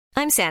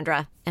I'm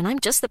Sandra, and I'm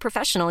just the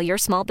professional your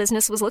small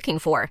business was looking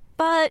for.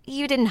 But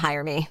you didn't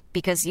hire me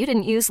because you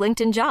didn't use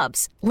LinkedIn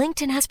Jobs.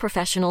 LinkedIn has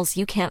professionals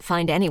you can't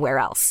find anywhere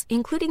else,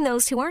 including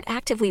those who aren't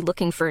actively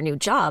looking for a new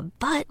job,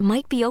 but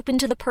might be open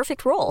to the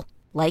perfect role,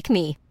 like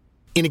me.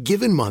 In a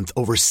given month,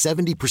 over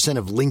 70%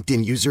 of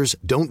LinkedIn users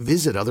don't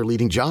visit other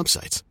leading job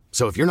sites.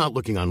 So if you're not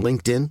looking on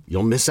LinkedIn,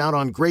 you'll miss out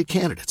on great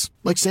candidates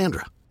like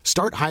Sandra.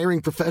 Start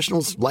hiring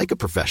professionals like a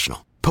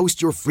professional.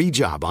 Post your free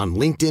job on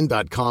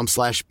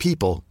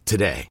linkedin.com/people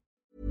today.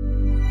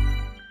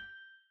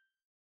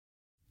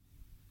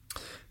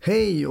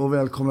 Hej och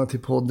välkomna till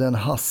podden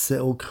Hasse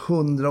och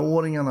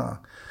 100-åringarna.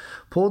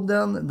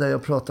 Podden där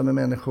jag pratar med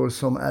människor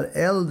som är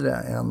äldre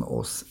än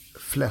oss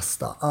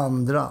flesta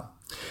andra.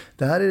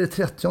 Det här är det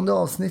 30:e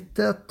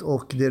avsnittet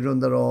och det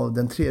rundar av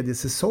den 3:e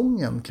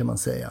säsongen kan man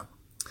säga.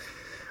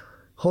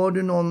 Har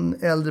du någon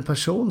äldre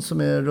person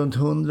som är runt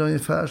 100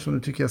 ungefär som du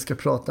tycker jag ska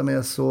prata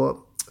med, så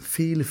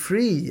feel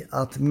free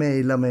att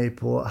mejla mig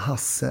på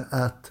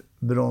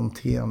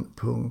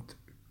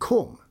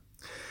hasse@brontén.com.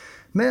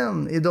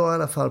 Men idag har jag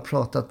i alla fall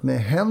pratat med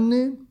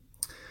Henny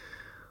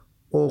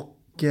och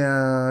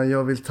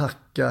jag vill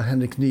tacka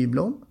Henrik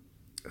Nyblom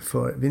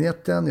för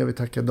vignetten. Jag vill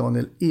tacka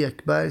Daniel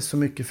Ekberg så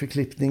mycket för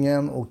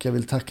klippningen och jag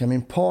vill tacka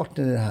min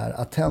partner i det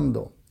här,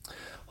 Attendo.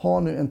 Ha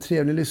nu en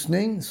trevlig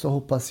lyssning så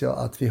hoppas jag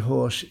att vi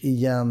hörs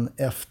igen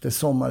efter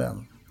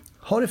sommaren.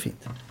 Ha det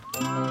fint!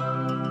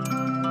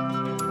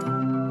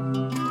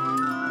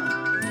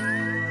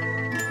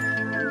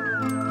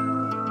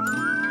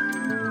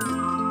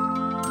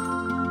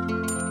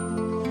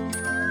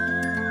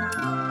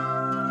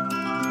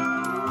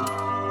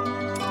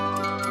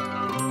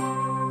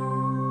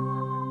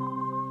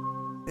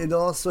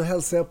 Idag så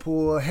hälsar jag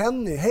på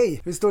Henny.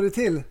 Hej, hur står det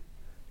till?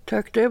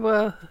 Tack, det är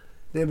bra.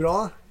 Det är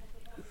bra?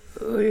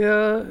 Och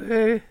jag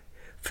är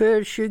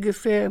född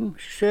 25,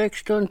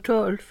 16,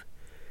 12.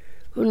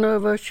 Och när jag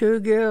var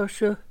 20 år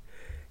så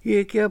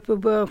gick jag på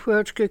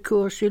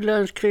barnsköterskekurs i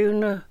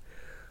Landskrona.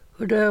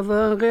 Och där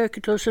var en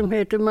rektor som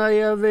hette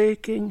Maja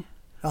Viking.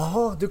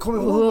 Jaha, du kommer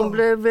ihåg och hon honom?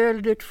 blev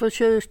väldigt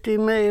förtjust i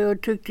mig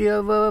och tyckte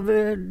jag var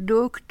väldigt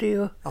duktig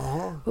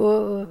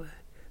och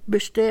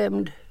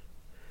bestämd.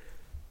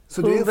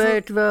 Så hon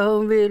vet vad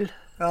hon vill.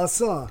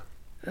 Alltså?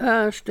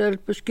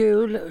 Anställd på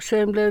skolan.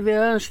 Sen blev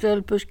jag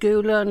anställd på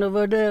skolan och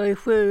var där i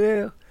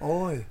 7 år.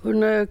 Oj. Och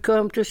när jag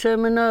kom till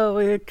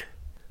seminariet,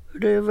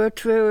 det var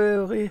 2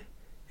 år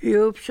i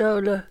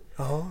Uppsala,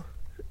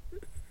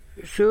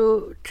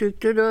 så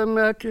tyckte de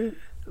att det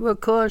var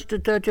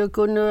konstigt att jag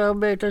kunde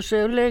arbeta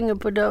så länge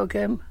på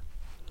daghem.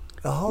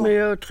 Jaha. Men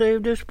jag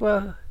trivdes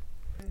bra.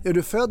 Är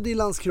du född i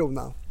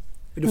Landskrona?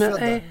 Är du Nej. född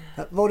där?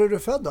 Var är du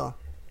född då?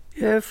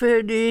 Jag är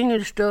född i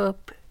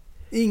Ingelstorp.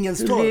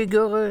 Ingelstorp? Det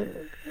ligger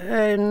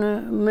 1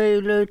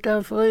 mil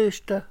utanför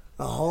Ystad.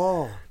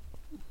 Jaha.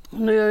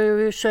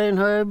 Sen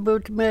har jag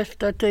bott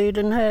mesta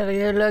tiden här i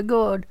Hela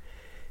Gård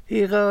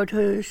i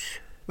radhus.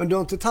 Men du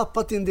har inte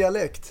tappat din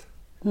dialekt?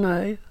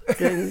 Nej,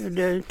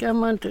 den kan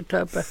man inte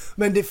tappa.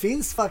 Men det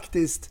finns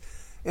faktiskt,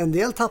 en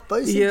del tappar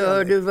ju sin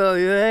dialekt. Ja, det var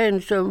ju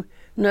en som,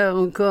 när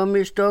hon kom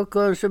i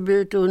Stockholm så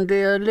bytte hon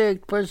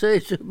dialekt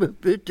precis som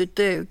bytte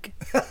tåg.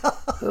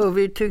 Och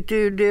vi tyckte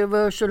ju det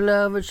var så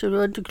larvigt så det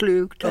var inte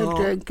klokt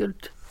helt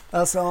enkelt.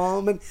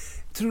 Alltså, men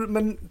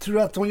tror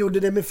du att hon gjorde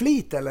det med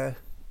flit eller?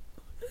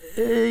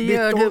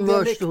 Ja, det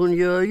måste hon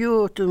ju ha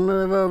gjort. Men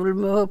det var väl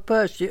med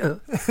hoppas jag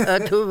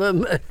att hon var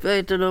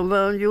medveten om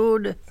vad hon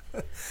gjorde.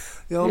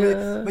 Ja,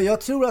 men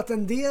jag tror att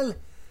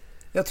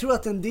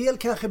en del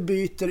kanske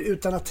byter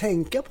utan att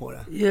tänka på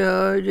det.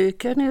 Ja, det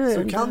kan ju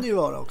hända. Så kan det ju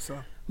vara också.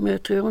 Men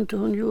jag tror inte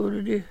hon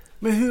gjorde det.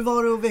 Men hur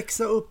var det att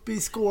växa upp i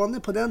Skåne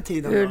på den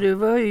tiden då? Ja, det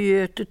var ju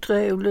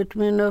jättetrevligt.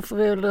 Mina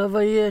föräldrar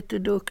var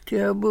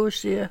jätteduktiga och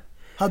bussiga.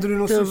 Hade du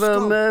någon syskon? syskon?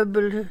 De var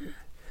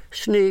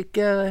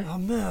möbelsnickare. Ja,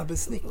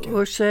 möbelsnickare.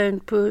 Och sen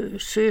på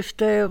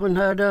sista åren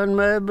hade han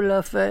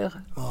möbelaffär.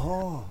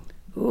 Jaha.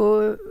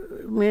 Och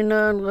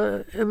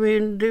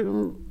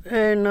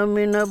en av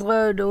mina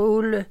bröder,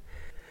 Olle,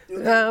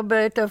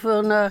 arbetade för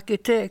en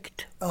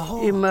arkitekt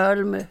i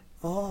Malmö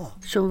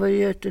som var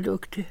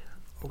jätteduktig.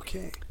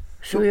 Okej.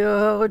 Så jag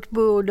har ett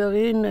bord där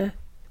inne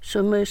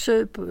som är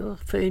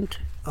superfint.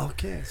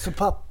 Okej, så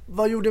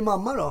vad gjorde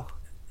mamma då?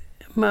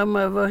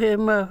 Mamma var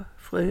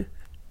hemmafru.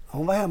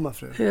 Hon var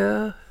hemmafru?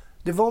 Ja.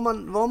 Det var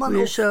man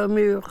Vi sa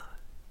mor.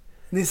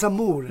 Ni sa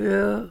mor?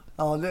 Ja.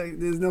 Ja, det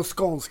är något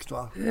skånskt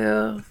va?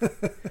 Ja.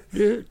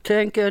 Du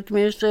tänker att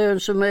min son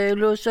som är i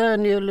Los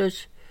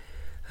Angeles,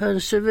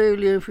 han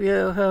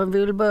civilingenjör, han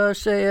vill bara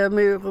säga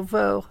mor och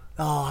far.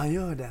 Ja, han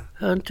gör det.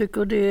 Han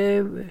tycker det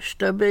är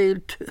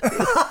stabilt.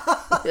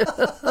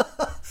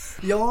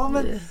 Ja,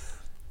 men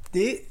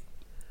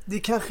det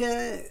kanske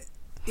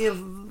är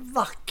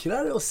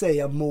vackrare att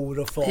säga mor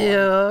och far.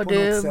 Ja, på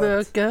det något sätt.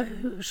 verkar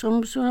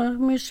som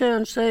min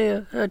son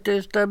säger att det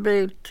är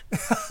stabilt.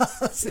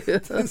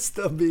 Det är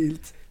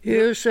stabilt.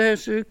 Jo, sen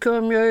så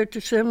kom jag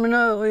till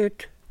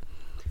seminariet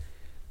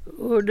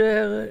och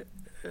där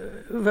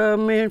var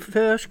min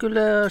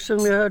förskollärare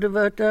som jag hade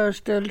varit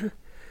anställd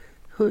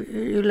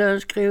i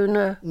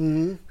Landskrona.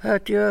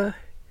 Att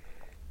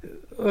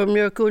om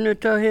jag kunde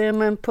ta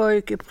hem en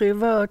pojke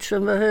privat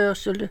som var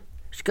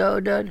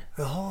hörselskadad.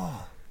 Jaha.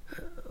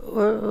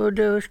 Och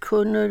då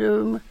kunde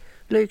de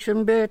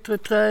liksom bättre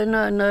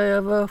träna när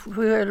jag var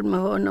själv med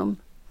honom.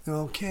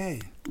 Ja,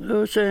 okej.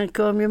 Och sen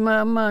kom ju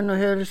mamman och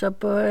hälsade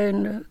på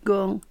en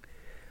gång.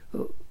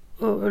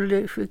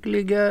 Och fick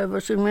ligga över.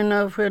 Så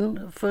mina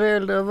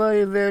föräldrar var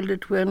ju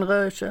väldigt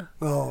generösa.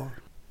 Ja.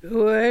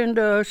 Och en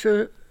dag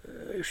så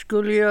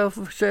skulle jag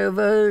få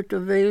sova ut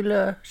och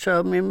vila,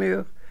 sa min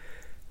mor.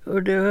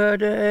 Och då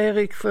hade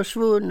Erik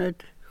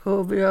försvunnit.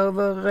 Och jag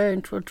var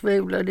rent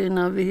förtvivlad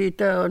innan vi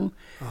hittade honom.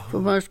 För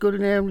man skulle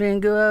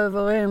nämligen gå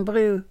över en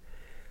bro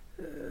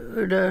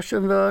där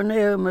som var en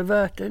å med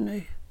vatten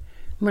i.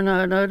 Men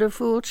han hade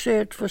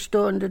fortsatt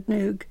förståndet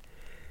nog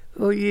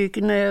och gick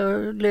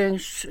ner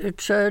längs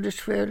ett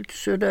sädesfält,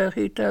 så där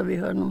hittade vi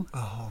honom.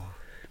 Aha.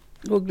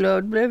 Och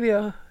glad blev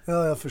jag.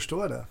 Ja, jag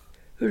förstår det.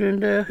 Och den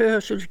där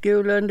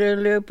hörselskolan,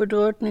 den låg på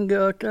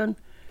Drottninggatan.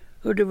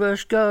 Och det var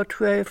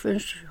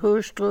scoutchefens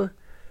hustru.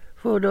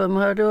 För de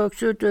hade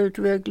också ett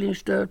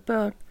utvecklingsstört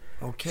barn.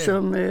 Okej.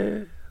 Som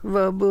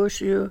var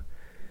bussig.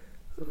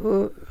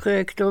 Och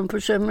rektorn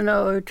på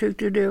seminariet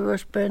tyckte det var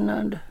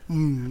spännande.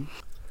 Mm.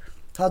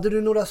 Hade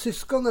du några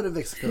syskon när du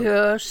växte upp?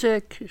 Ja,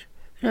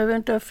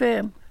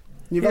 5.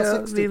 Ni var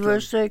 6 stycken? Vi var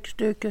 6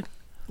 stycken.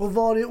 Och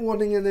var i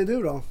ordningen är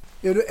du då?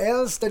 Är du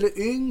äldst eller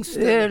yngst?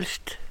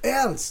 Äldst.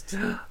 Äldst?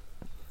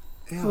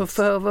 Ja. Och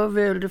far var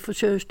väldigt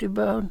förtjust i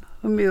barn.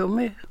 Och mor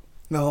med.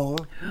 Ja.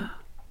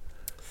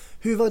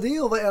 Hur var det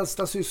att vara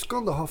äldsta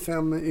syskon då? Ha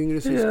 5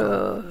 yngre syskon?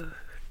 Jag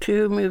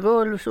tog min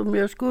roll som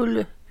jag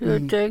skulle.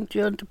 Jag tänkte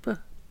jag inte på.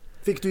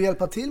 Fick du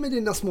hjälpa till med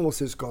dina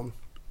småsyskon?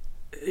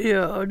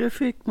 Ja, det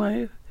fick man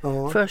ju.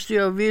 Ja. Fast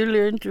jag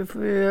ville inte,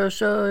 för jag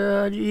sa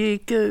jag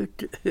gick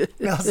ut.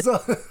 Alltså.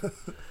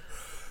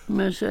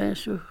 Men sen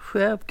så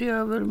skärpte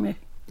jag väl mig.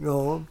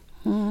 Ja.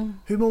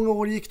 Hur många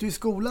år gick du i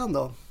skolan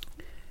då?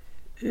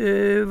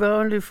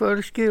 Vanlig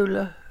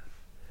folkskola.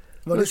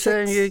 Var det och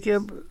sen 6? gick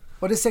jag...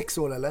 Var det 6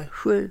 år eller?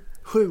 7.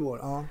 7 år,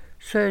 ja.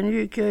 Sen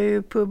gick jag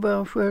ju på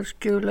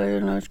barnskärskola i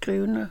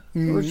Landskrona.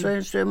 Och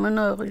sen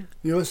seminariet.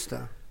 Just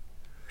det.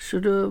 Så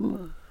då,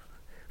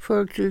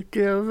 folk tyckte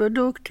jag var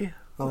duktig.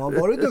 Ja,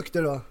 var du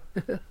duktig då?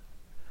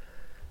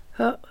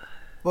 Ja.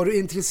 Var du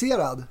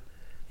intresserad?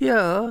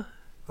 Ja,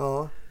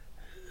 Ja.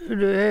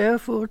 det är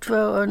jag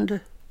fortfarande.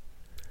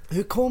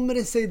 Hur kommer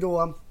det sig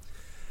då?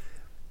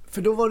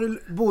 För då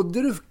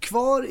bodde du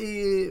kvar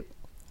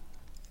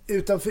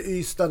utanför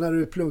Ystad när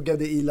du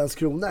pluggade i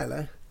Landskrona,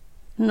 eller?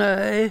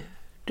 Nej,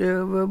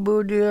 då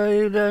bodde jag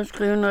i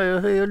Landskrona.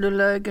 Jag hyrde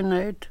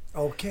lägenhet.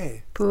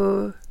 Okej.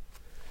 På,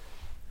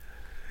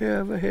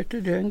 vad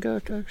heter den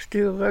gatan?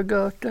 Stora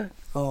gatan.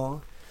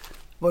 Ja.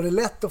 Var det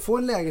lätt att få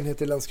en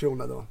lägenhet i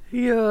Landskrona då?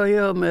 Ja,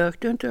 jag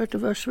märkte inte att det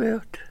var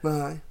svårt.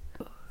 Nej.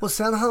 Och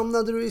sen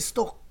hamnade du i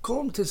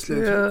Stockholm till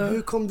slut. Ja.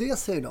 Hur kom det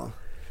sig då?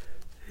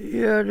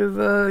 Ja, det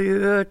var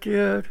ju att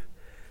jag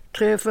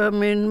träffade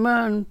min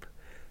man.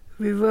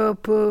 Vi var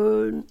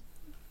på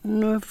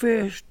någon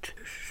fest.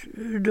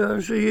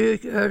 De som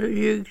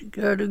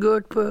hade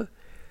gått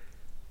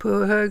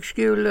på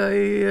högskola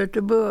i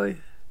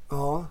Göteborg.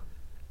 Ja.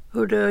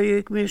 Och där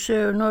gick min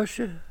son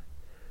också.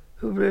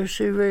 Och blev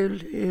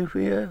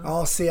civilingenjör.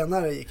 Ja,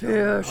 senare gick jag.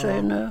 Ja,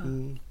 senare.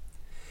 Ja.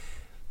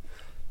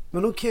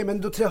 Men okej,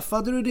 men då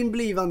träffade du din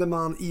blivande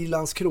man i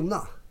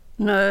Landskrona?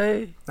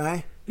 Nej,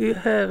 Nej.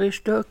 här i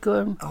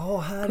Stockholm. Ja,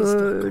 här på i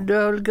Stockholm.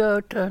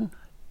 Dalgatan.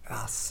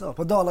 Alltså,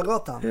 på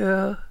Dalagatan?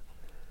 Ja.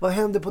 Vad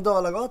hände på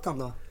Dalagatan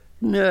då?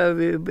 Nej,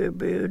 vi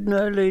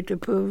bjöd lite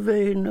på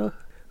vin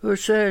och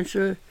sen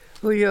så...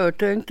 Och jag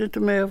tänkte inte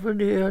mer för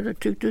det. Jag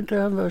tyckte inte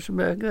han var så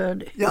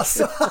märkvärdig.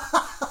 Jaså?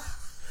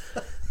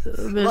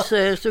 Men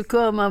sen så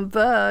kom han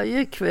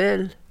varje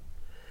kväll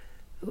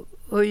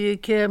och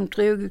gick hem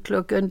troget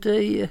klockan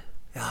 10.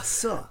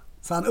 Jaså?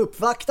 Så han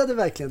uppvaktade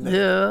verkligen dig?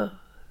 Ja.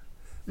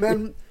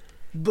 Men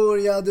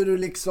började du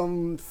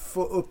liksom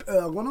få upp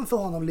ögonen för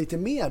honom lite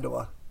mer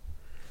då?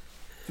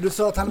 För du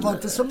sa att han var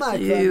inte så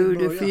märkvärdig. Jo,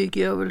 det fick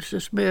jag väl så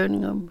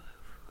småningom.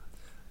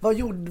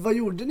 Vad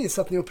gjorde ni?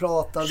 Satt ni och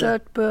pratade?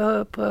 Satt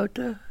bara och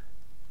pratade.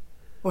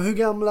 Och hur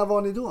gamla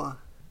var ni då?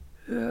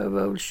 Jag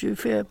var väl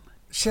 25.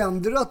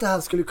 Kände du att det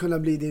här skulle kunna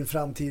bli din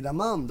framtida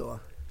man då?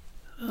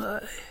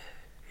 Nej,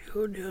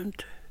 gjorde jag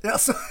inte.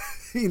 Alltså,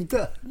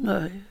 inte?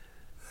 Nej,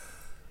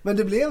 Men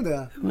det blev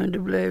det? men det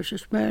blev så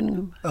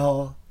småningom.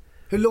 Ja.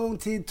 Hur lång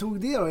tid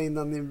tog det då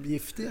innan ni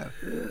gifte er?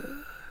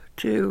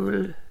 Tog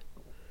väl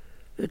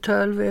ett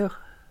halvår.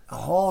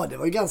 Jaha, det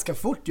var ju ganska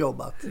fort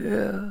jobbat.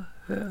 Ja.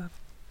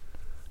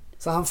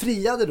 Så han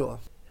friade då?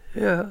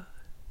 Ja,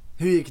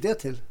 Hur gick det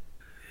till?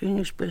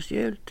 inget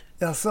speciellt.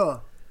 Jaså?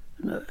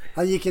 Nej.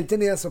 Han gick inte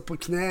ner så på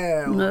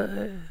knä?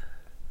 Nej,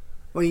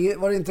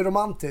 Var det inte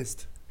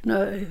romantiskt?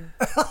 nej.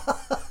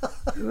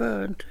 Det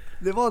var inte.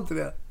 Det var inte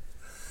det.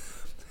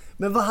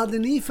 Men vad hade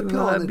ni för Det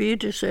bara planer?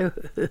 bidde så.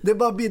 Det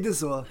bara bidde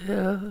så?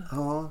 Ja.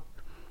 Ja.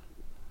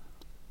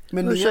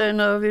 Men Och ni... sen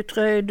har vi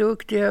 3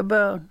 duktiga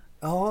barn.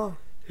 Ja.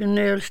 Den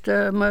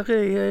äldsta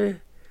Maria är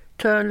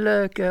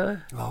tandläkare.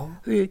 Ja.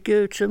 Och gick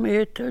ut som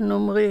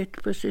nummer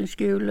 1 på sin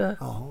skola.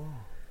 Ja.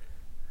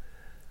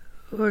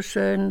 Och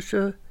sen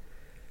så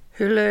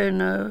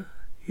Helena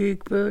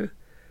gick på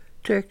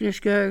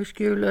Tekniska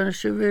högskolan,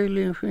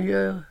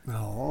 civilingenjör.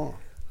 Ja.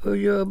 Och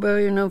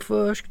jobbade inom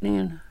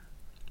forskningen.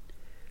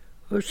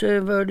 Och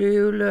sen var det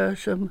Ulla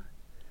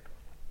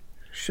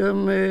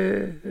som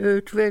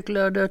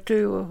utvecklar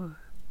datorer.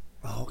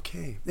 Ja,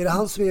 okej. Är det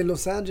han som är i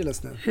Los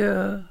Angeles nu?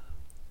 Ja,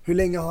 Hur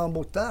länge har han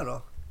bott där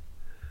då?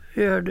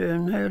 ja, det är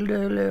en hel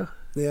del år.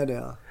 Det är det,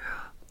 ja.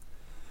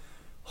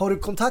 Har du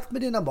kontakt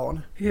med dina barn?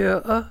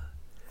 Ja,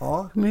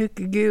 Ja.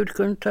 mycket god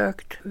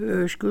kontakt.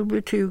 Jag skulle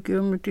bli tokig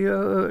om inte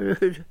jag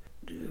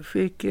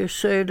fick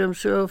se dem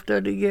så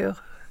ofta det går.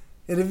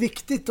 Är det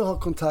viktigt att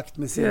ha kontakt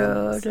med sina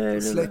Ja, det är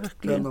det släkten?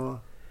 verkligen. Och...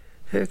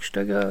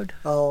 Högsta grad.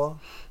 Ja.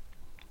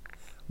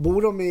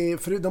 Bor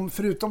de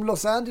förutom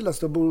Los Angeles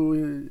då, bor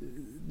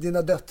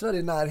dina döttrar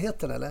i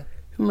närheten eller?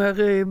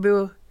 Marie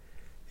bor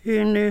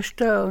inne i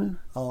stan.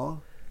 Ja.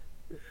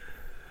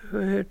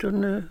 Vad heter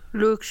det?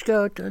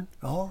 Luxgatan.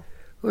 Ja.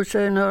 Och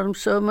sen har de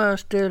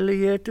sommarställe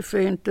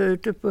jättefint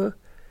ute på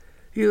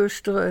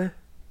Ljusterö.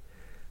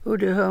 Och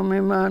det har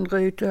min man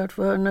ritat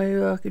för han är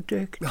ju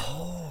arkitekt.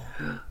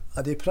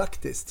 Ja, det är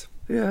praktiskt.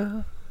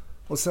 Ja.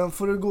 Och sen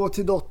får du gå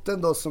till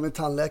dottern då som är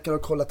tandläkare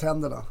och kolla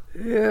tänderna.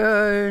 Ja,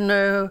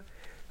 när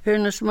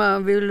hennes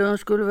man ville hon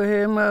skulle vara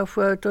hemma och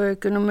sköta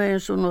ekonomin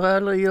så hon har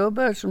aldrig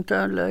jobbat som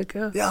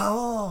tandläkare.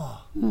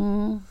 Ja.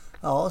 Mm.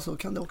 Ja, så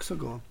kan det också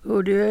gå.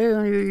 Och det är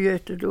hon ju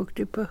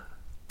jätteduktig på.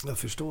 Jag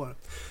förstår.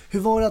 Hur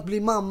var det att bli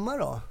mamma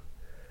då?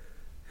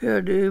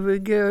 Ja, det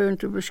går ju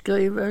inte att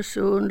beskriva så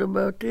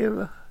underbart det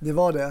var. Det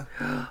var det?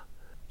 Ja.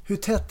 Hur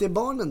tätt är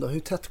barnen då? Hur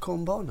tätt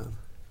kom barnen?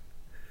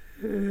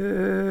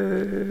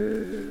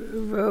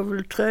 Var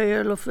väl 3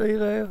 eller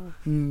 4 år.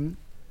 Mm.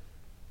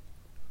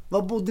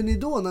 Var bodde ni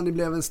då när ni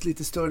blev en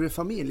lite större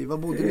familj? Var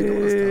bodde ni då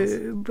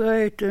någonstans?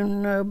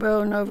 Brighton när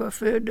barnen var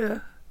födda.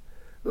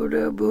 Och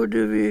där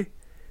bodde vi,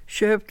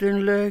 köpte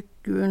en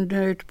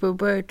lägenhet på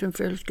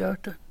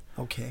Brightonfältsgatan.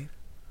 Okej.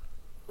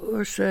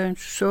 Och sen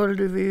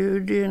sålde vi ju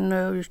den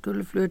när vi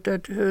skulle flytta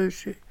till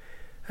hus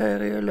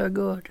här i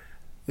Lagård.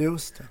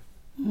 Just det.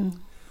 Mm.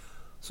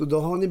 Så då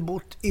har ni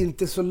bott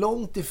inte så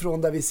långt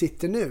ifrån där vi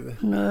sitter nu?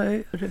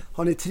 Nej.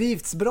 Har ni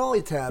trivts bra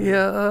i Täby?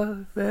 Ja,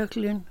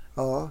 verkligen.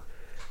 Ja.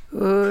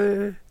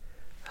 Och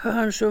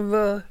han som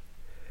var,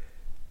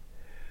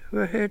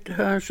 vad hette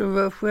han som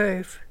var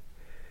chef?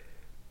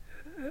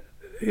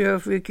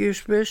 Jag fick ju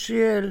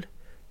speciell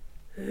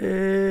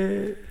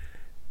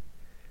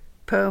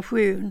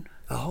pension.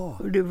 Jaha.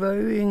 Och det var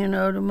ju ingen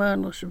av de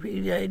andra som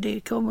ville, ja, det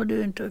kommer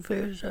du inte att få.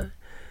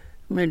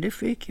 Men det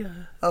fick jag.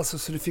 Alltså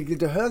så du fick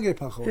lite högre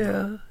pension?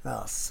 Ja.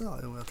 Jaså,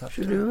 jo, jag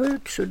tackar. Så det var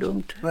inte så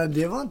dumt. Men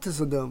det var inte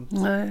så dumt.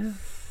 Nej.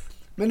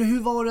 Men hur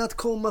var det att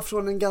komma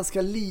från en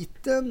ganska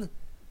liten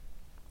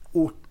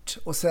ort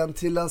och sen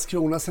till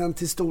Landskrona, sen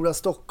till stora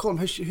Stockholm?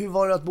 Hur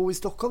var det att bo i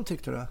Stockholm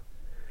tyckte du?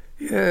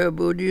 Ja, jag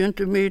bodde ju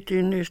inte mitt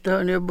inne i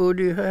stan, jag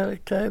bodde ju här i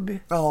Täby.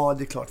 Ja,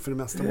 det är klart, för det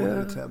mesta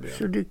bodde i Täby.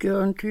 Så det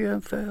går inte att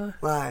jämföra.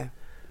 Nej.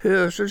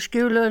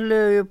 Hörselskolan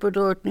låg ju på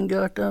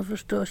Drottninggatan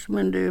förstås,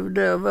 men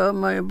där var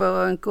man ju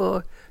bara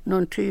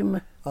någon timme.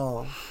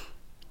 Ja.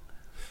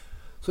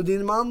 Så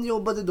din man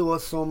jobbade då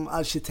som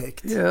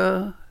arkitekt?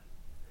 Ja,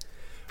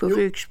 på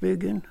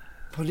Riksbyggen.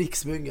 På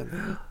Riksbyggen?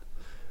 Ja.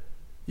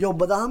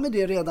 Jobbade han med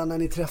det redan när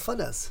ni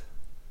träffades?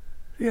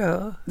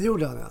 Ja. Det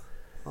gjorde han,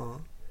 ja.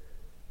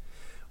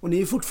 Och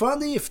ni är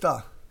fortfarande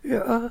gifta?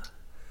 Ja.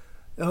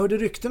 Jag hörde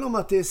rykten om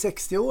att det är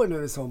 60 år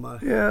nu i sommar.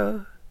 Ja.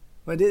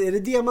 Är det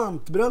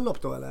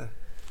diamantbröllop då eller?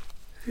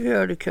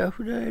 Ja, det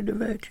kanske det är, det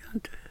vet jag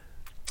inte.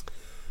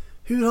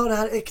 Hur har det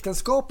här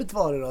äktenskapet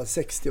varit då,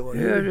 60 år?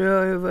 Ja, det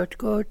har ju varit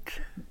gott.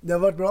 Det har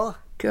varit bra?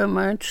 Kan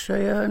man inte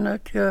säga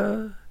annat,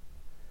 ja.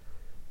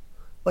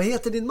 Vad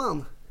heter din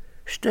man?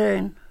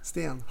 Sten.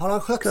 Har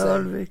han skött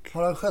Karlvik. sig?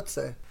 Har han skött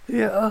sig?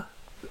 Ja.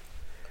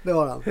 Det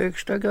har han.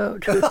 Högsta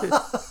grad.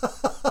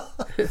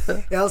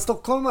 Är han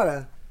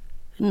stockholmare?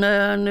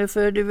 Nej, han är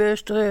född i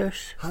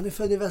Västerås. Han är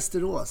född i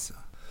Västerås.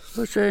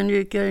 Och sen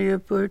gick han ju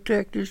på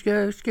Tekniska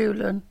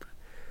högskolan.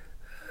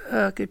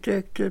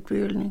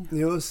 Arkitektutbildning.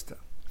 Just det.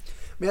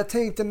 Men jag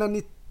tänkte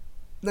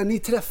när ni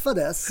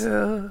träffades,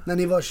 när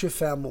ni var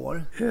 25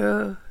 år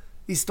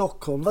i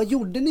Stockholm, vad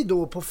gjorde ni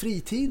då på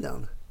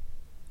fritiden?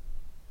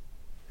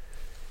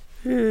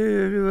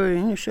 Det var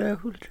inget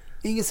särskilt.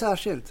 Inget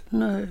särskilt?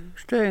 Nej,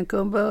 Sten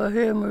kom bara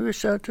hem och vi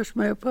satt oss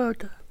med och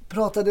pratade.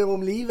 Pratade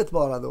om livet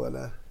bara då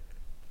eller?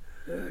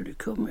 Ja, det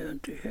kommer jag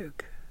inte ihåg.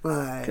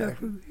 Nej.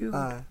 Kanske vi gjorde.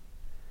 Nej.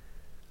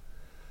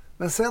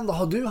 Men sen då,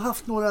 har du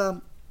haft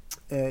några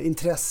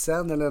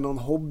intressen eller någon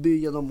hobby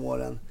genom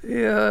åren?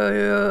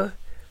 Ja,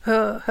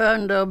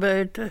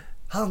 handarbete.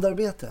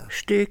 Handarbete?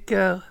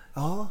 Stickar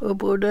och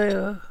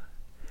broderar.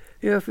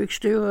 Jag fick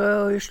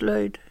stora år i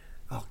slöjd.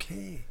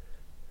 Okej.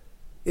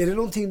 Är det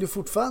någonting du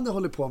fortfarande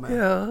håller på med?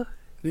 Ja.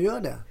 Du gör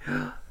det? Ja.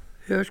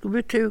 Jag skulle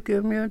bli tokig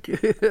om jag inte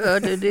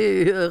hade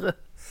det att göra.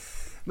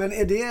 Men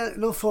är det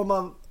någon form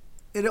av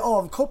Är det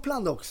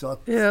avkopplande också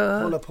att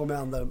hålla på med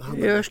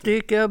handarbete? Jag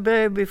stickar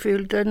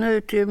babyfiltar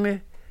nu till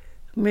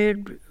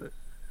med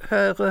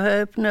här och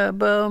häpna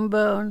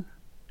barns.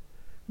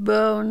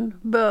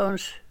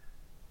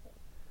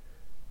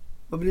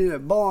 Vad blir det?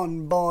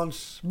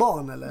 Barns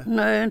barn eller?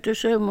 Nej, inte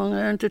så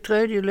många, inte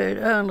tredje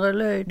led, andra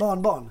led.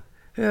 Barnbarn?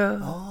 Ja.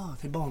 Ja,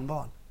 till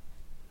barnbarn.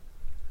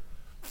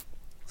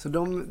 Så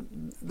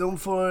de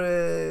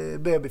får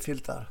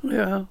babyfiltar?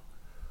 Ja.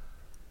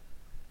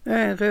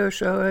 En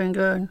rosa och en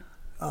grön.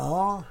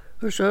 Ja.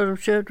 Och så har de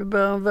köpt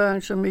bara en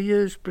vagn som är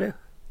ljusblå.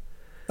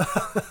 Ja,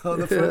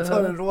 då får du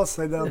ta den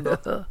rosa i den då.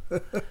 Ja.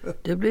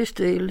 Det blir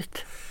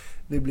stiligt.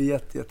 Det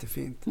blir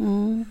jättefint.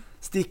 Mm.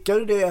 Stickar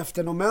du det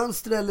efter något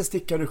mönster eller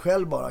stickar du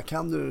själv bara?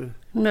 Kan du?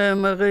 När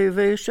Marie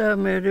visar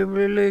mig, det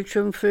blir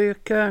liksom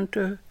fyrkant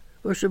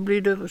och så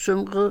blir det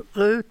som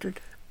rutet.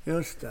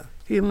 Just det.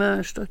 I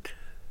mönstret.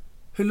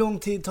 Hur lång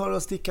tid tar det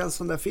att sticka en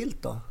sån där filt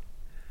då?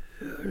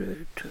 Ja, det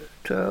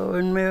tar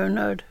en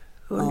månad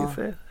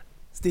ungefär. Ja.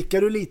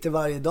 Stickar du lite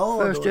varje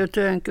dag? Fast jag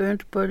tänker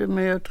inte på det,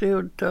 men jag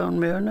tror det tar en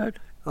månad.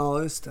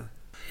 Ja, just det.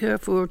 Ja,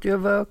 fort jag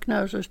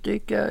vaknar så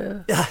stickar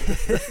jag. Ja.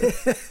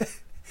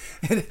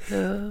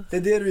 Det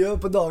är det du gör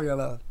på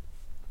dagarna.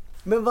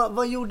 Men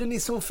vad gjorde ni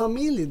som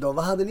familj då?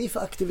 Vad hade ni för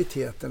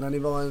aktiviteter när ni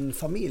var en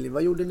familj?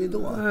 Vad gjorde ni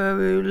då? Ja,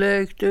 vi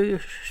lekte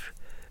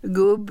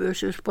gubbe,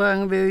 så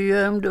sprang vi och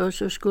gömde oss,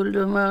 så skulle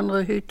de andra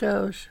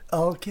hitta oss.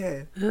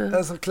 Okej. Ja.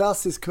 Alltså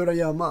klassisk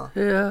kurragömma.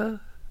 Ja,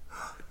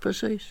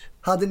 precis.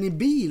 Hade ni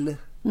bil?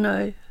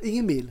 Nej.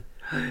 Ingen bil?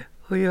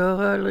 Och jag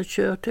har aldrig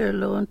kört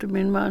heller, inte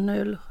min man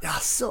heller.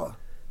 Jaså?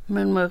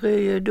 Men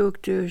Marie är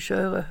duktig att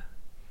köra.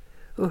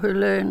 Och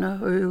Helena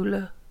och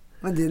Ola.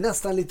 Men det är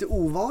nästan lite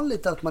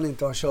ovanligt att man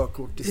inte har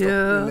körkort i Stockholm,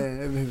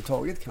 eller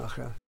överhuvudtaget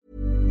kanske.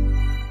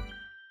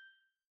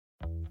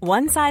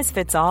 One size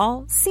fits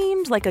all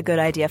seemed like a good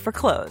idea for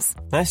clothes.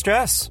 Nice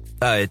dress.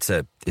 It's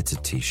a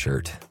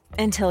t-shirt.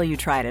 Until you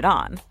tried it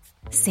on.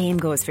 Same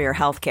goes for your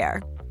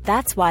healthcare.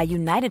 That's why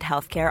United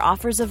Healthcare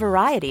offers a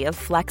variety of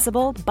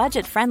flexible,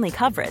 budget-friendly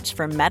coverage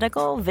for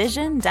medical,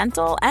 vision,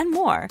 dental, and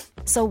more.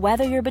 So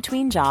whether you're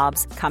between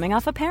jobs, coming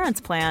off a parent's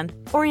plan,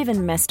 or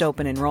even missed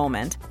open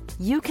enrollment,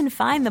 you can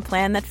find the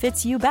plan that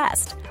fits you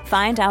best.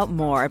 Find out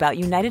more about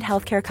United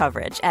Healthcare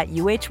coverage at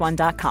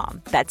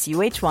uh1.com. That's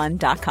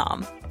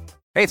uh1.com.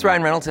 Hey, it's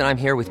Ryan Reynolds, and I'm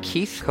here with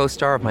Keith,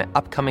 co-star of my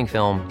upcoming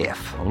film,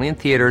 If, only in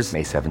theaters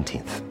May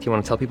 17th. Do you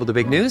want to tell people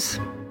the big news?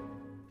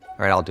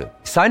 All right, I'll do it.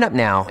 Sign up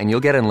now and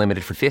you'll get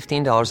unlimited for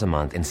 $15 a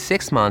month and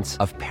 6 months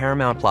of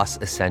Paramount Plus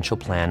Essential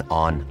Plan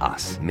on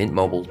us.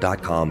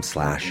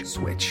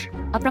 Mintmobile.com/switch.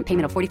 Upfront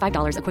payment of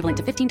 $45 equivalent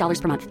to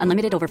 $15 per month.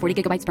 Unlimited over 40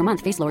 gigabytes per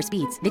month. Face lower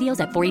speeds.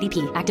 Videos at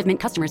 480p. Active Mint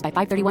customers by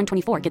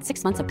 531.24 get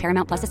 6 months of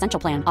Paramount Plus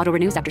Essential Plan. Auto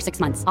renews after 6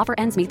 months. Offer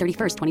ends May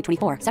 31st,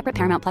 2024. Separate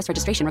Paramount Plus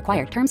registration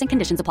required. Terms and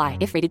conditions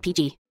apply if rated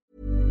PG.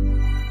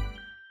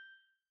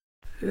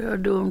 Ja,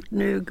 dumt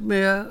nog, men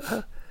jag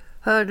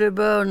hade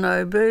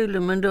barnen i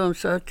bilen, men de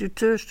satt ju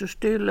tyst och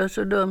stilla,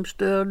 så de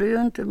störde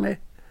ju inte mig.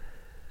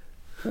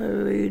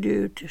 Det var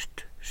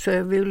idiotiskt. Så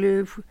jag ville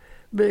ju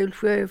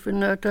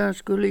bilchefen att han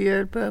skulle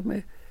hjälpa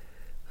mig.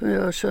 Men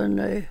jag sa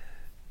nej.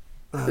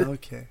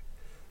 Okej.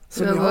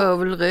 Jag var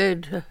väl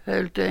rädd,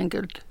 helt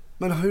enkelt.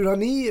 Men hur har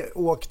ni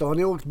åkt då? Har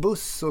ni åkt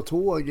buss och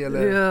tåg?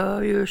 Eller?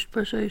 Ja, just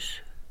precis.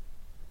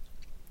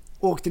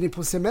 Åkte ni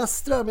på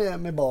semestrar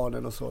med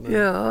barnen och så?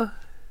 Ja,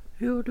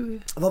 gjorde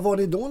vi. Var var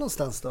ni då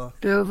någonstans då?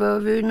 Då var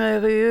vi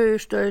nere i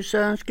Ystad i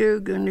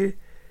Sandskogen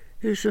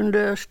i sån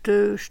där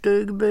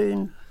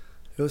stugbyn.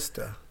 Just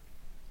det.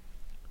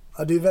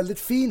 Ja, det är väldigt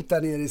fint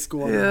där nere i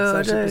Skåne. Ja,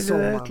 särskilt det är på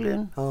sommaren.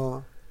 verkligen.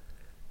 Ja.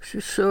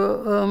 Så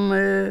om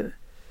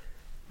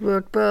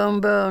vårt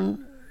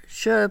barnbarn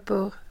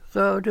köper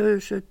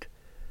radhuset,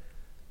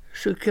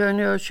 så kan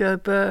jag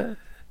köpa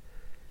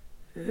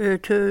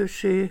ett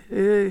hus i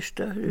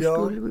Ystad. Det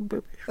skulle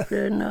bli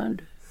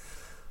spännande.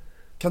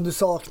 Kan du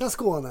sakna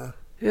Skåne?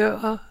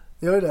 Ja.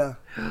 Gör det?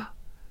 Ja.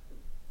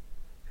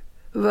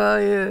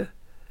 Varje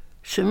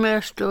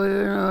semester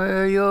när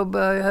jag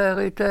jobbade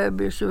här i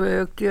Täby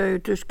så åkte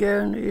jag till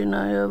Skåne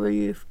innan jag var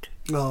gift.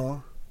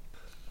 Ja.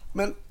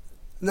 Men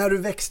när du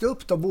växte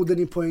upp då, bodde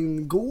ni på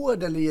en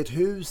gård eller i ett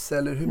hus?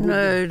 Eller hur bodde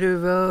Nej, det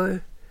var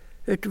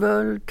ett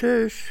vanligt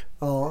hus.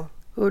 Ja.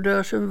 Och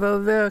där som var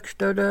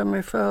verkstad där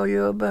min far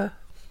jobbade.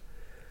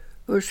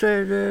 Och så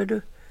är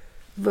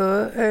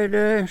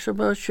det en som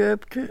har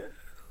köpt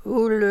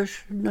Olles,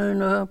 nu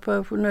när han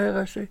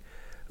pensionerar sig,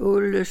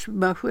 Olles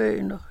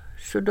maskiner.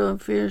 Så de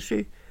finns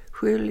i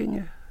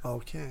Skillinge.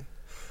 Okej.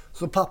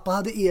 Så pappa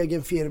hade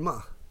egen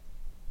firma?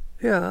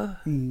 Ja.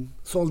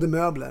 Sålde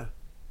möbler?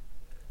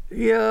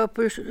 Ja,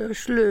 på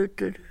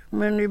slutet.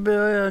 Men i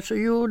början så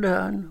gjorde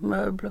han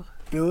möbler.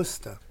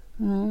 Just det.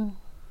 Mm.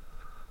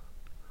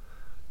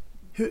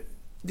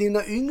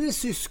 Dina yngre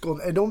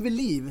syskon, är de vid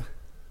liv?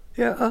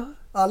 Ja.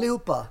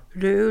 Allihopa?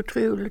 Det är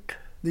otroligt.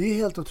 Det är ju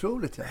helt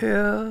otroligt, ja.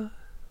 Ja.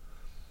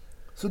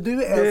 Så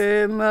du är... Det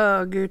är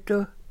Margit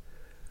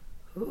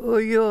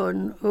och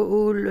John och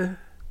Olle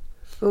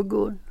och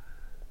Gun.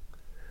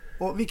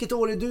 Och vilket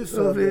år är du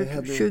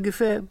född?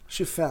 25.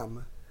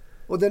 25.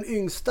 Och den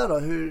yngsta då?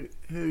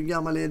 Hur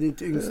gammal är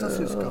ditt yngsta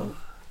syskon?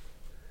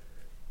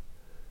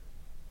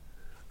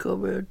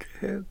 Kommer jag inte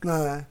ihåg.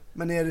 Nej,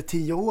 men är det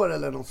 10 år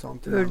eller något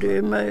sånt? Ja, det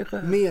är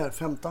mer. Mer,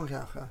 15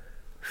 kanske?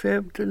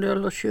 15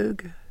 eller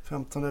 20.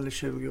 15 eller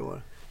 20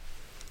 år.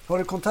 Har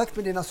du kontakt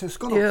med dina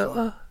syskon också?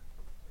 Ja,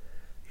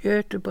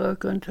 jättebra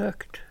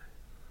kontakt.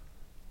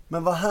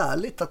 Men vad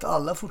härligt att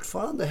alla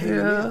fortfarande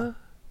hänger med.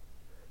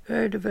 Ja,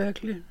 är det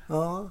verkligen.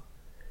 Ja.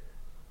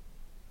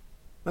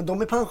 Men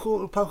de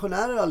är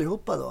pensionärer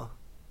allihopa då?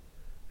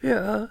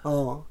 Ja.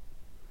 Ja.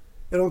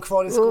 Är de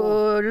kvar i Skåne?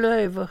 Och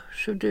lever,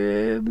 så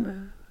det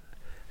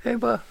är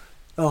bra.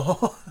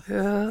 Ja.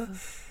 Ja.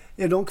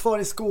 Är de kvar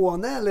i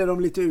Skåne eller är de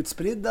lite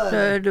utspridda?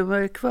 Nej, de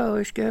är kvar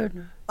i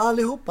Skåne.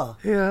 Allihopa?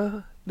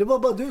 Ja. Det var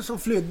bara du som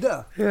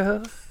flydde?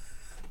 Ja.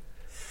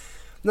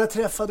 När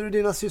träffade du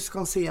dina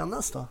syskon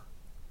senast då?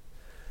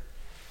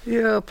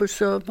 Ja, på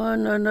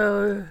sommaren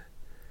när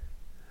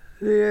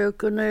vi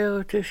åker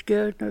ner till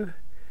Skåne.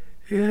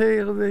 Vi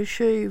hyr vid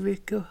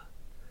Kivik och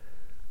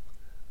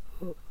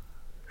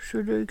så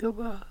det går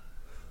bra.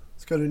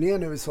 Ska du ner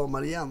nu i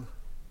sommar igen?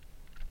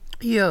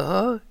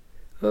 Ja,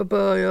 och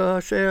bara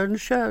jag ser en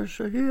chans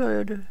så gör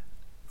jag det.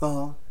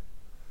 Ja.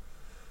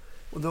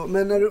 Och då,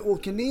 men när du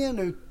åker ner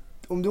nu,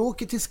 om du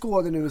åker till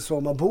Skåne nu i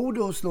sommar, bor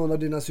du hos någon av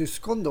dina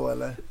syskon då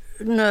eller?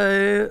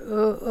 Nej,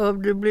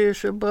 om det blir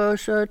så bra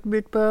så att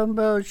mitt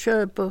barnbarn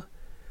köper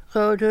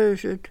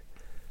radhuset,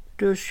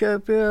 då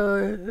köper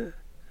jag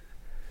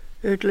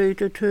ett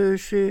litet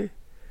hus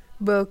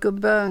bakom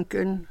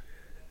banken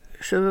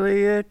som är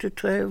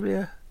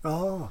jättetrevliga.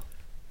 Ja.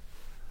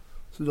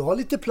 Så du har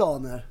lite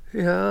planer?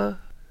 Ja,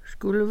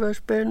 skulle vara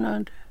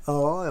spännande.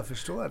 Ja, jag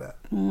förstår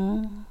det.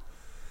 Mm.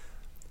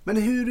 Men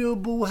hur är det att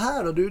bo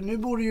här då? Nu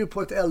bor du ju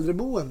på ett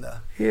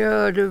äldreboende.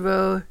 Ja, det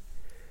var...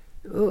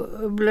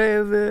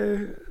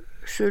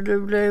 Så det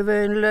blev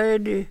en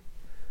ledig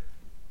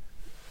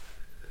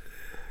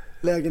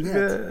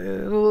lägenhet?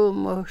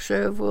 Rum och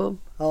sovrum.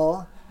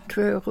 Ja.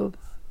 2 rum.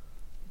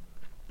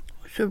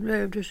 Så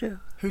blev det så.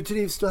 Hur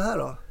trivs du här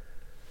då?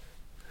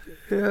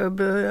 Jag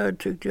började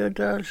tyckte jag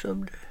inte alls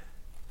om det.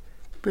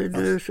 Men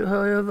nu så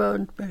har jag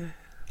vant mig.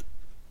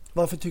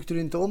 Varför tyckte du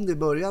inte om det i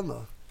början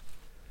då?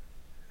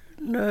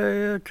 Nej,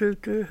 jag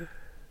tyckte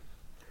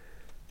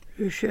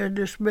det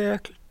kändes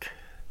märkligt.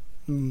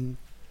 Mm.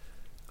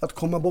 Att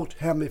komma bort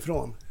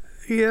hemifrån?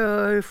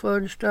 Ja,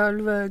 ifrån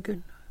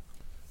Stallvägen.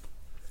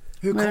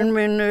 Men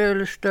min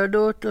äldsta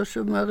dotter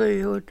som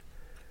Marie, hon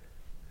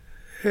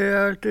är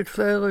alltid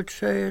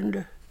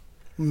förutseende.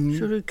 Mm.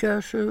 Så det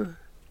kanske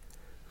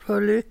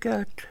var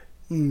lyckat.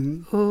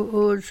 Mm. Och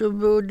hon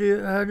som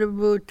hade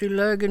bott i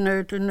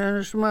lägenheten,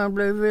 hennes man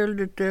blev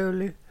väldigt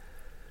dålig.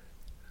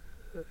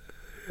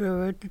 Jag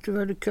vet inte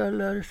vad det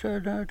kallades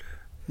han hade.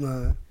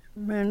 Nej.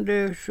 Men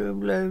det så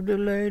blev det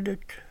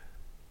ledigt.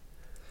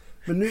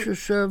 Men nu... Så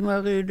sa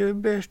Marie, det är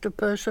bäst att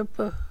passa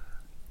på.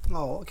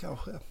 Ja,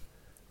 kanske.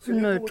 Så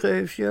nu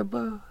trivs jag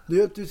bra.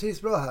 Du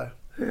trivs bra här?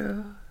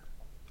 Ja.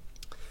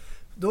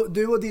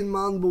 Du och din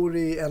man bor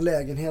i en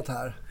lägenhet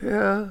här?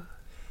 Ja.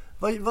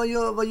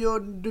 Vad gör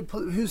du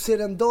hur ser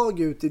en dag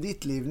ut i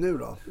ditt liv nu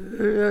då?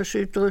 Jag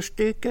sitter och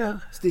stickar.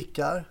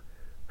 Stickar?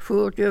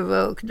 Fort jag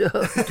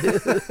vaknar.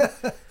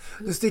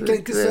 Du stickar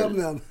inte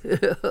sömnen?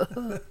 Ja.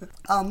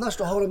 Annars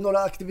då, har du några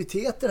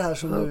aktiviteter här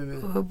som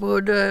du... Och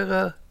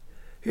brodera.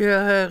 Ja,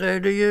 här är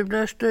det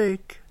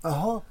gymnastik.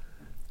 Jaha.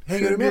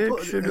 Hänger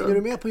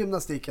du med på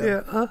gymnastiken?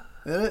 Ja.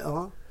 Är det?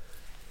 Ja.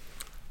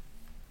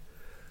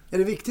 Är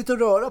det viktigt att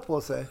röra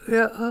på sig?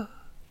 Ja.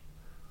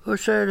 Och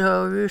sen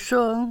har vi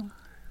sång.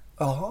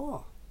 Jaha.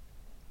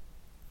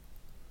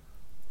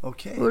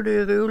 Okej. Och det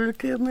är roligt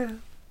det med.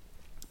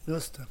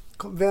 Just det.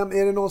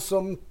 Är det någon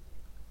som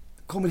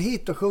kommer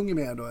hit och sjunger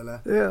med då eller?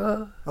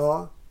 Ja.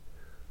 Ja.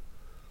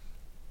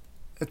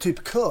 Ett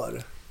typ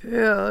kör?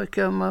 Ja,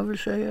 kan man väl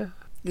säga.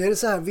 Är det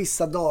så här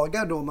vissa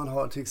dagar då man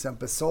har till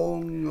exempel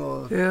sång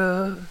och...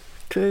 Ja,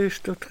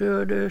 tisdag tror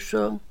jag det är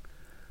sång.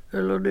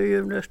 Eller det är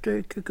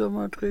gymnastik, jag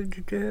kommer inte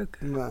riktigt ihåg.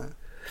 Nej.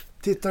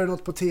 Tittar du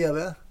något på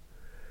tv?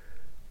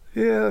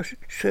 Jag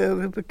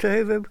sover på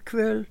tv på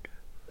kväll.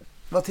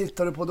 Vad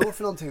tittar du på då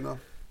för någonting då?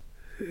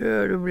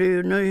 Ja, det blir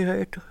ju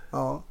nyheter.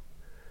 Ja.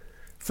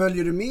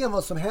 Följer du med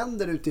vad som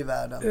händer ute i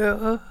världen?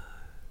 Ja.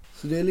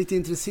 Så det är lite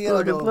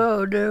intresserad både bra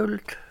och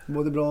dåligt.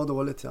 Både bra och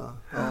dåligt, ja.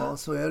 Ja,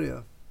 så är det ju.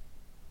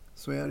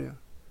 Så är det ju.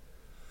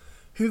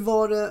 Hur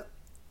var det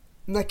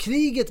när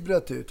kriget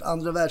bröt ut,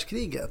 andra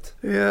världskriget?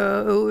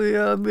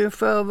 Ja, min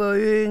far var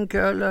ju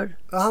inkallad.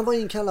 Ja, han var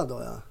inkallad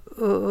då, ja.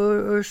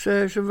 Och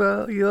sen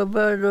så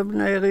jobbade de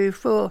nere i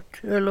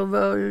fort,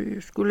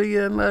 eller skulle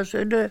gömma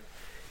sig där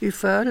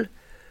ifall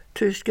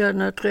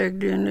tyskarna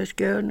trängde in i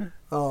Skåne.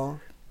 Ja.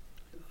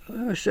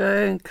 Och så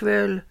en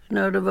kväll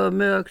när det var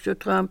mörkt så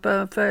trampade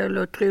han fel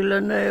och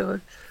trillade ner och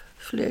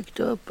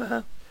släckte upp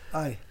här.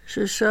 Aj.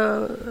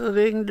 Så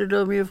ringde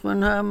de ju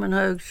från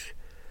Hammenhögs.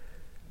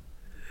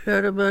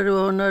 Ja, de hade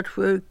ordnat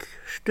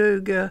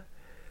sjukstuga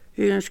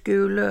i en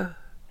skola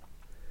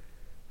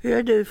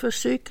Ja, du får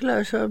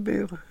cykla, sa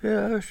mor.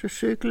 Ja, så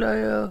cyklade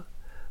jag.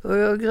 Och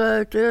jag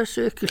grät, jag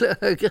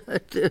cyklade.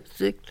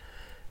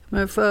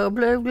 Men far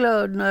blev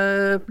glad när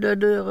jag öppnade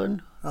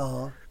dörren.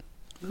 Ja.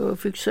 Och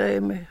fick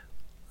se mig.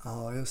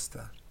 Ja, just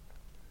det.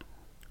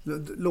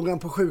 Låg han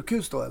på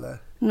sjukhus då, eller?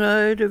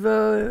 Nej,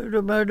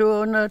 de hade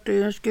ordnat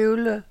i en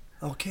skola.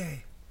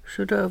 Okej.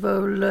 Så där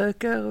var väl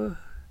läkare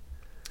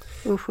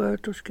och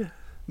sköterska.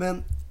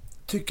 Men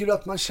tycker du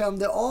att man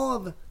kände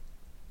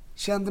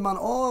man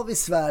av i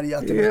Sverige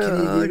att det var krig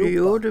i Europa? Ja, det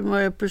gjorde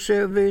man på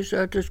så vis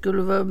att det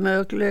skulle vara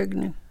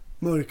mörkläggning.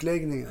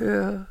 Mörkläggning?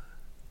 Ja.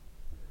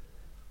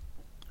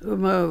 Och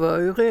man var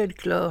ju rädd,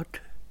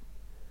 klart.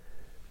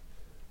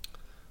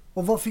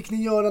 Och vad fick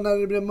ni göra när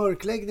det blev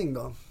mörkläggning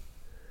då?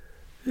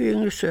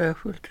 Inget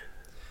särskilt.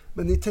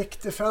 Men ni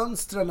täckte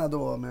fönstren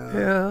då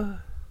med... Ja.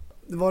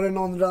 Var det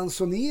någon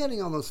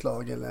ransonering av något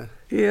slag, eller?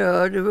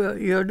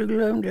 Ja, det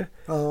glömde jag.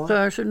 Ja.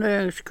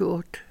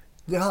 Ransoneringskort.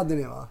 Det hade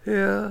ni, va?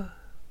 Ja.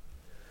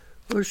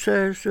 Och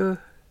sen så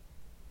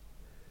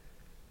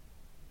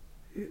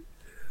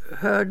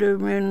hade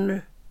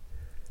min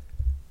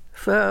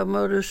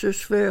farmor det så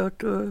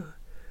svårt och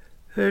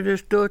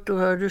hennes dotter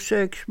hade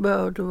 6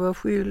 barn och var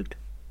skild.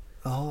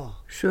 Ja.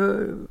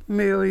 Så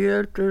mor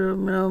hjälpte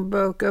dem med att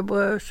baka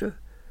bröd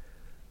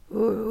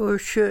och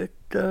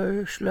kött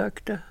och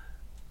slakta.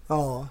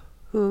 Ja.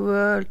 Och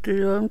var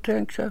alltid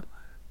omtänksam.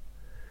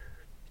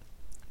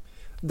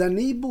 Där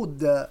ni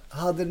bodde,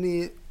 hade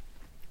ni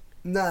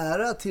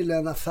nära till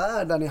en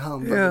affär där ni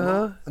handlade?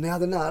 Ja. Ni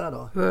hade nära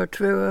då? Det var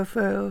 2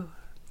 affärer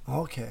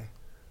Okej.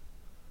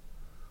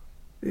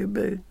 i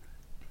byn.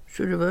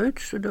 Så det var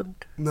inte så dumt.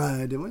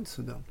 Nej, det var inte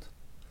så dumt.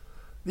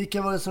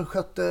 Vilka var det som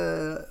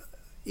skötte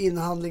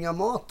inhandling av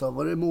mat då?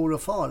 Var det mor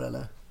och far,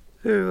 eller?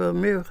 Det var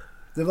mor.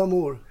 Det var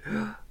mor?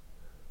 Ja.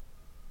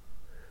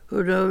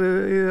 Och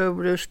när jag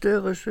blev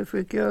större så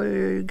fick jag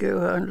ju gå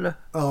och handla.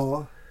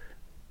 Ja.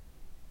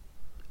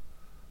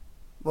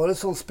 Var det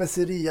sån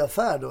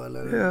speceriaffär då,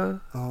 eller? Ja.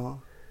 Ja.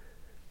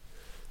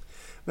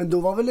 Men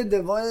då var väl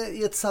det var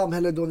i ett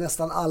samhälle då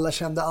nästan alla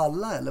kände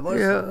alla, eller var det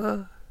så?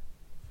 Ja.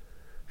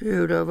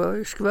 Jo, det var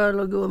ju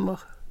skvallergummor.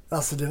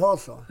 Alltså, det var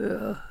så?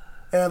 Ja.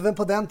 Även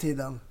på den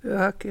tiden?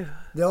 Ja.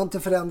 Det har inte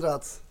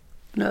förändrats?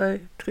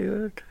 Nej, tror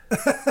jag inte.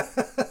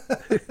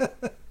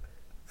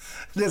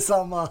 Det är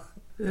samma?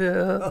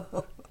 Ja.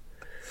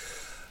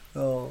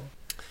 Ja.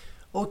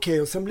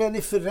 Okej, och sen blev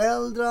ni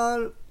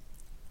föräldrar.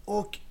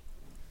 Och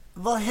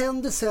vad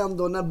händer sen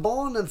då när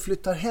barnen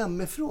flyttar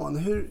hemifrån?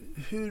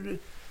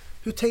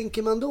 Hur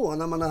tänker man då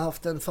när man har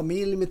haft en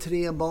familj med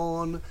 3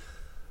 barn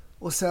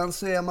och sen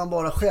så är man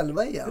bara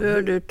själva igen?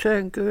 Ja, det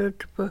tänker jag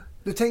inte på.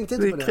 Du tänkte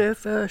inte på det? Vi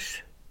träffas.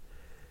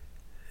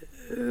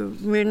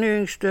 Min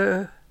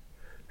yngsta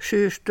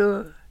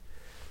syster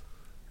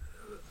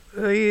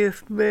var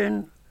gift med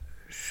en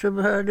som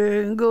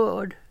hade en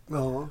gård.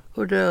 Ja.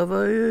 Och där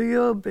var ju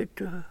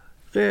jobbigt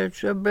att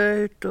rensa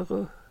betor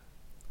och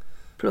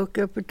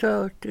plocka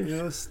potatis.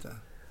 Just det.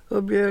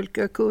 Och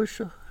mjölka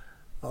kossor.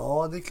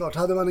 Ja, det är klart.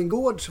 Hade man en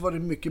gård så var det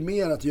mycket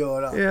mer att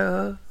göra.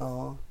 Ja.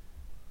 Ja.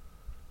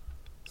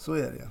 Så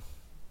är det.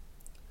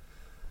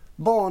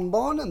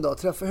 Barnbarnen då?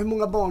 Hur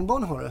många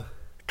barnbarn har du?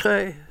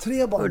 3.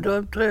 3 barnbarn? Och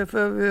de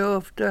träffar vi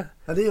ofta.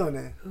 Ja, det gör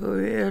ni. Och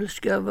vi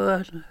älskar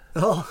varandra.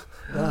 Ja,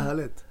 det är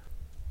härligt.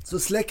 Så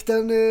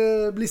släkten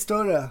blir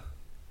större?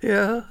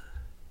 Ja.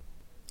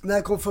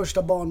 När kom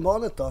första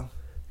barnbarnet då?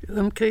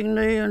 Omkring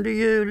 9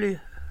 juli.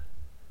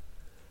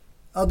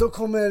 Ja, då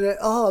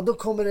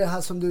kommer det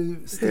här som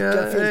du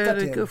stickar filtar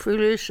till. Erik och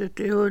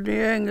Felicity, hon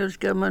är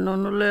engelska men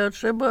hon har lärt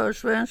sig bra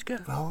svenska.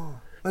 Ja,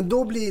 men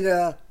då blir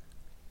det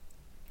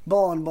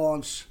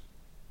barnbarns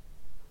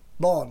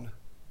barn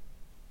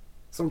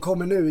som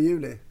kommer nu i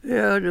juli.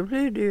 Ja, det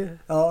blir det ju.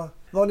 Ja,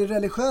 var ni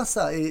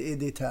religiösa i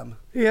ditt hem?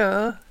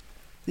 Ja.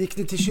 Gick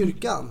ni till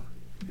kyrkan?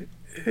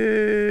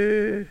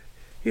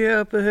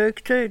 Ja, på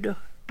högtider.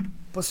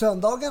 På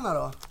söndagarna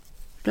då?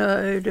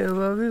 Nej, det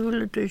var vi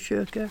väl inte i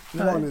kyrkan.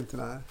 Det var ni inte,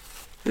 nej.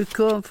 Vi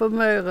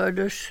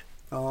konfirmerades.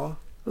 Ja.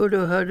 Och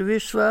då hade vi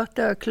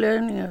svarta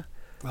klänningar.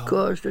 Ja.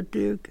 Konstigt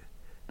nog.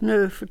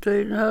 Nu för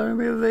tiden har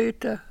de ju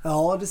vita.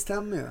 Ja, det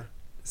stämmer ju.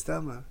 Det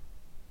stämmer.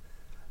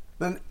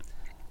 Men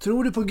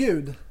tror du på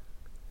Gud?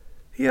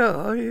 Ja,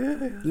 det gör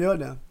jag. Gör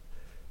det?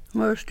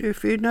 Måste ju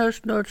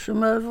finnas något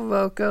som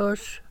övervakar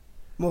oss.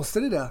 Måste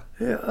det det?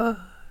 Ja,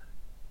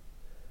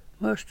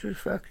 måste det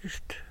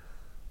faktiskt.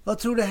 Vad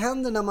tror du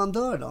händer när man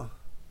dör då?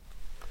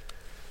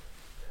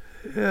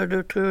 Ja,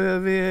 då tror jag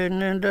vi är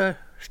en enda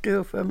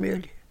stor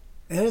familj.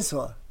 Är det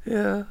så?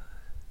 Ja.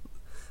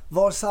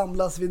 Var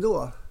samlas vi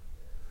då?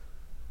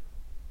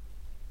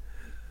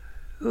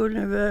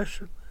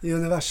 Universum. I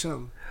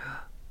universum?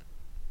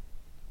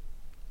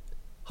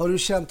 Har du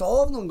känt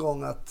av någon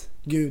gång att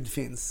Gud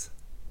finns?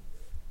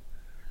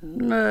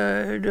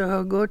 Nej, det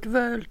har gått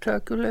väl,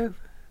 tack och lov.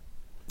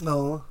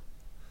 Ja.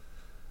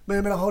 Men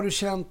jag menar, har du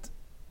känt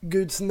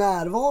Guds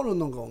närvaro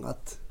någon gång?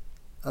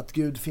 Att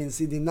Gud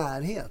finns i din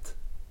närhet?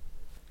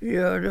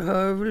 Ja, det har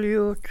jag väl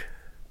gjort.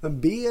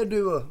 Men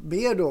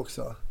ber du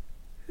också?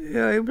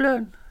 Ja,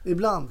 ibland.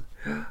 Ibland?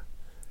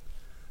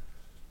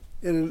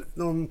 Är det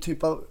någon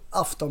typ av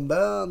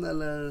aftonbön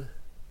eller?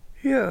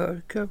 Ja,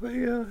 det kan man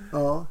göra.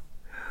 Ja.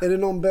 Är det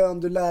någon bön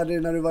du lärde dig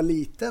när du var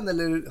liten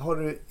eller har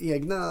du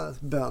egna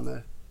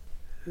böner?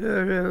 Ja,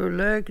 det är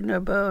väl egna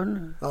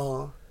böner.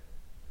 Ja.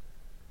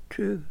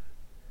 Ty,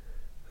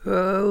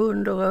 vad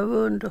under av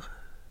under.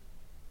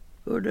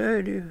 Och det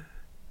är det ju.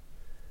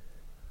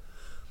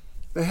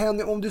 Men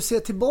Henny, om du ser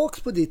tillbaks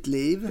på ditt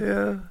liv.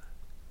 Ja.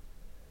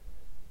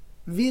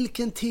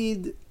 Vilken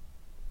tid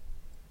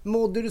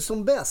mådde du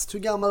som bäst? Hur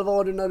gammal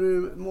var du när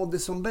du mådde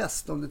som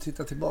bäst om du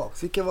tittar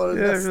tillbaks? Vilka var den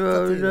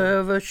bästa tiden? När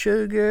jag var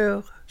 20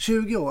 år.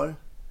 20 år?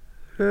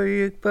 Jag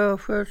gick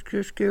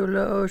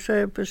barnsköterskeskola och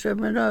sen på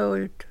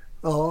seminariet.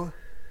 Ja.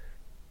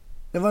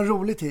 Det var en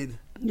rolig tid.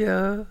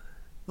 Ja.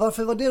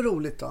 Varför var det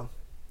roligt då?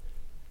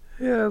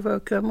 Jag var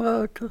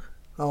kamrater.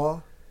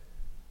 Ja.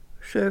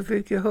 Sen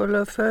fick jag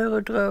hålla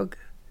föredrag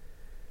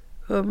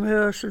om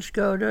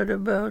hörselskadade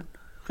barn.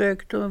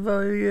 Rektorn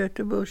var ju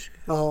jättebussig.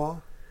 Ja.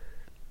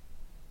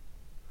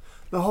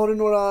 Men har du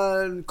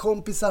några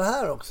kompisar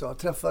här också?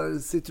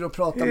 Sitter du och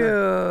pratar med?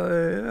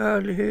 Ja,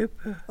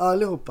 allihopa.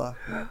 Allihopa?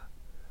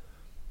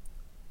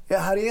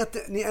 Ja,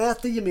 ni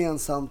äter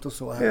gemensamt och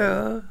så här?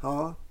 Ja.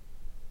 Ja.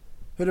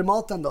 Hur är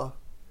maten då?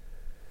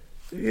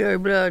 Ja,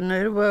 ibland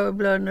är det bra,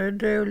 ibland är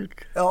det dåligt.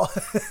 Ja.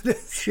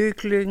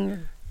 Kyckling,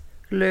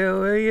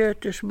 lår är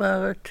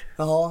jättesmarrigt.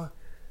 Ja.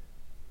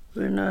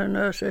 Men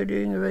annars är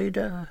det inget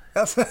vidare.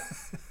 Alltså,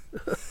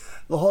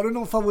 har du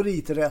någon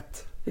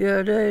favoriträtt?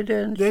 Ja, det är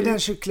den. Det är den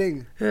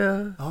kyckling?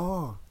 Ja.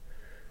 Ja.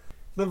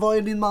 Men vad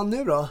är din man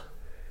nu då?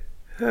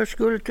 Jag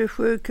skulle till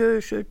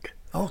sjukhuset.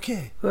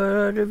 Okej. Och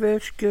jag hade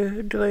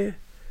vätskedrev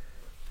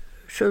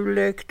som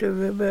läckte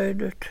vid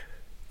benet.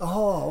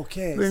 Jaha,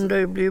 okej. Men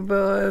det blir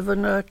bara över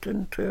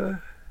natten, tror jag.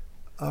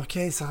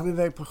 Okej, så han är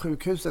iväg på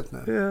sjukhuset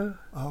nu? Ja.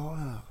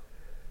 Ja.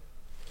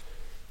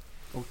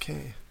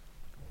 Okej.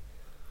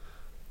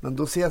 Men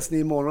då ses ni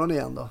imorgon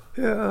igen då?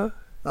 Ja.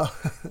 Ja.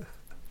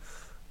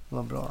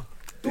 Vad bra.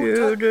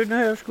 Jo, den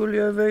här skulle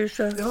jag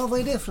visa. Ja, vad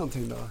är det för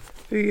någonting då?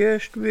 En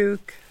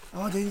gästbok.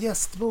 Ja, det är en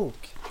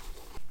gästbok.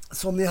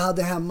 Som ni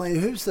hade hemma i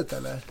huset,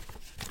 eller?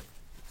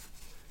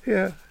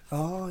 Ja.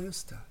 Ja,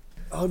 just det.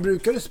 Ja,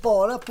 brukar du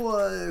spara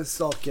på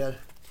saker?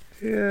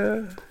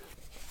 Ja.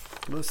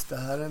 Just det,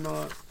 här är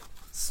någon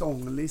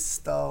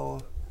sånglista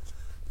och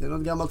det är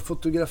något gammalt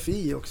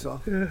fotografi också.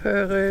 Det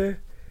här är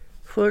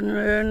från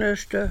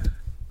nästa.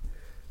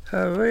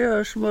 Här var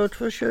jag smått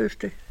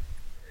förtjust i.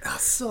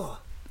 Asså?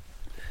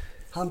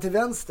 Han till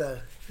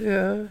vänster?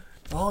 Ja.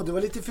 Ja, du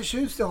var lite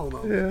förtjust i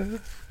honom. Ja.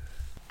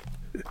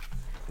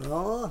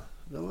 Ja,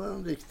 det var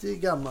en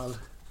riktigt gammal.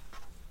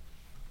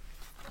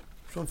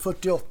 Från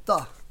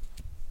 48.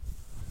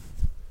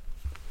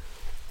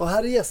 Och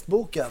här är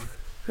gästboken.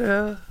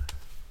 Ja.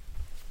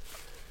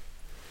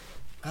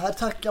 Här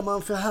tackar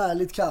man för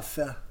härligt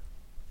kaffe.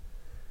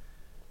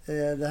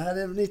 Det här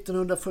är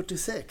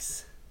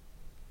 1946.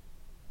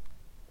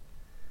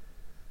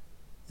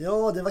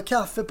 Ja, det var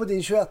kaffe på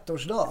din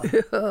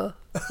 21-årsdag. Ja.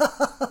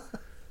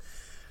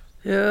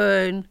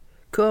 En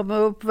kom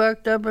och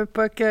uppvaktade med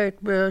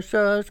paket, men jag sa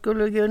att jag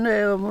skulle gå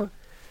ner och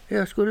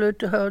jag skulle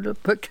inte ha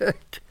något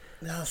paket.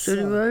 Jaså. Så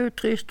det var ju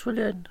trist för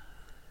den.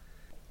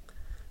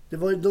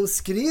 De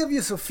skrev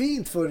ju så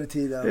fint förr i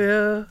tiden.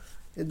 Ja.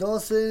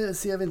 Idag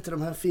ser vi inte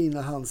de här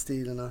fina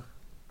handstilarna.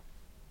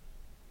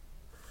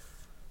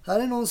 Här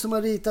är någon som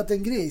har ritat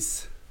en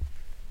gris.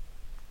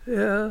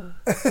 Ja.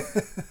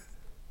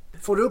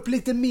 Får du upp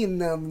lite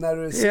minnen när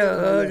du ser den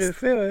här Ja, gästen? det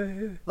får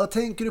jag. Vad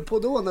tänker du på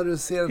då när du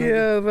ser den här?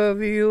 Ja, vad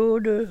vi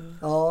gjorde.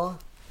 Ja.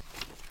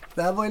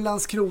 Det här var i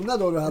Landskrona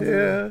då du hade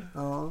det.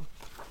 Ja.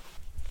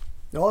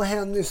 Ja,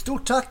 Henny,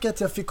 stort tack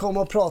att jag fick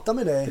komma och prata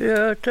med dig.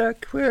 Ja,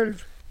 tack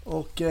själv.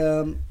 Och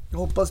jag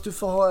hoppas du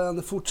får ha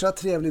en fortsatt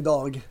trevlig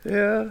dag.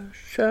 Ja,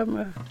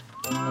 samma.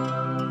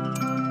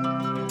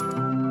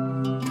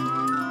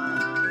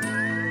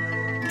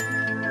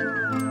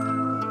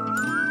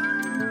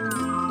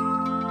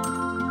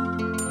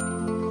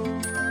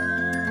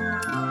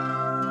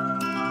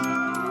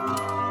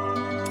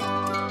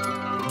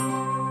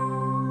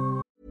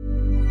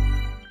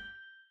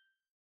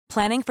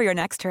 Planning for your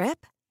next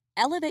trip?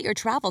 Elevate your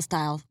travel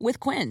style with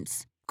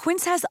Quince.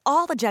 Quince has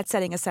all the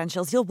jet-setting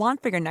essentials you'll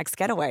want for your next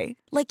getaway,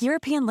 like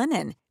European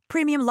linen,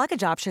 premium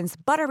luggage options,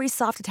 buttery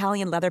soft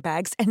Italian leather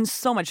bags, and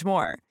so much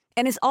more.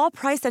 And is all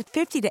priced at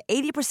 50 to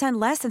 80%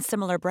 less than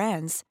similar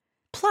brands.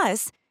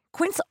 Plus,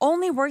 Quince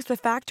only works with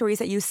factories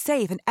that use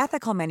safe and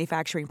ethical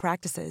manufacturing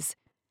practices.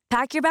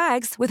 Pack your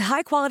bags with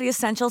high-quality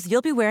essentials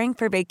you'll be wearing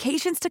for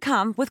vacations to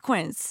come with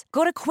Quince.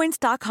 Go to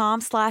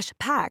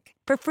quince.com/pack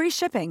for free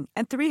shipping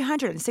and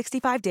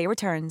 365-day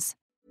returns.